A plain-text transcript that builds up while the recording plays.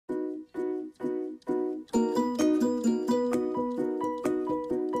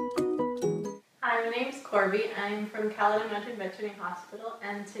Corbie. I'm from Caledon Veterinary Hospital,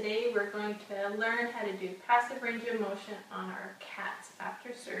 and today we're going to learn how to do passive range of motion on our cats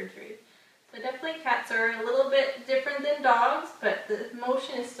after surgery. So definitely cats are a little bit different than dogs, but the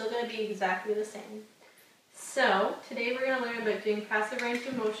motion is still going to be exactly the same. So today we're going to learn about doing passive range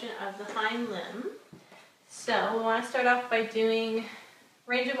of motion of the hind limb. So we want to start off by doing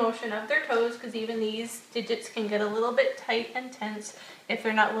range of motion of their toes, because even these digits can get a little bit tight and tense if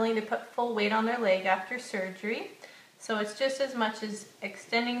they're not willing to put full weight on their leg after surgery. So it's just as much as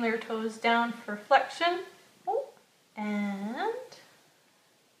extending their toes down for flexion and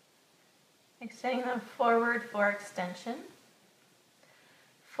extending them forward for extension.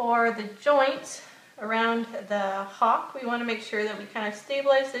 For the joint around the hock, we want to make sure that we kind of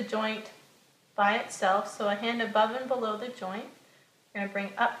stabilize the joint by itself, so a hand above and below the joint. We're going to bring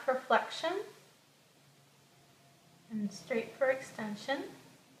up for flexion and straight for extension.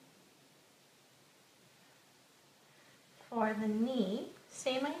 For the knee,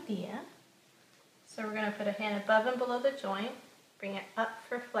 same idea. So we're going to put a hand above and below the joint, bring it up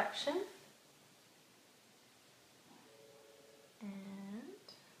for flexion, and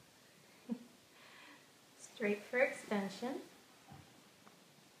straight for extension.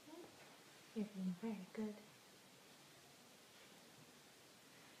 You're doing very good.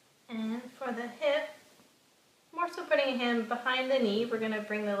 And for the hip, more so putting a hand behind the knee, we're going to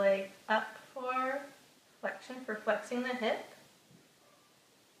bring the leg up for flexion, for flexing the hip.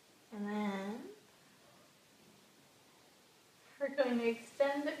 And then we're going to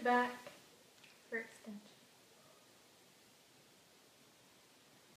extend it back for extension.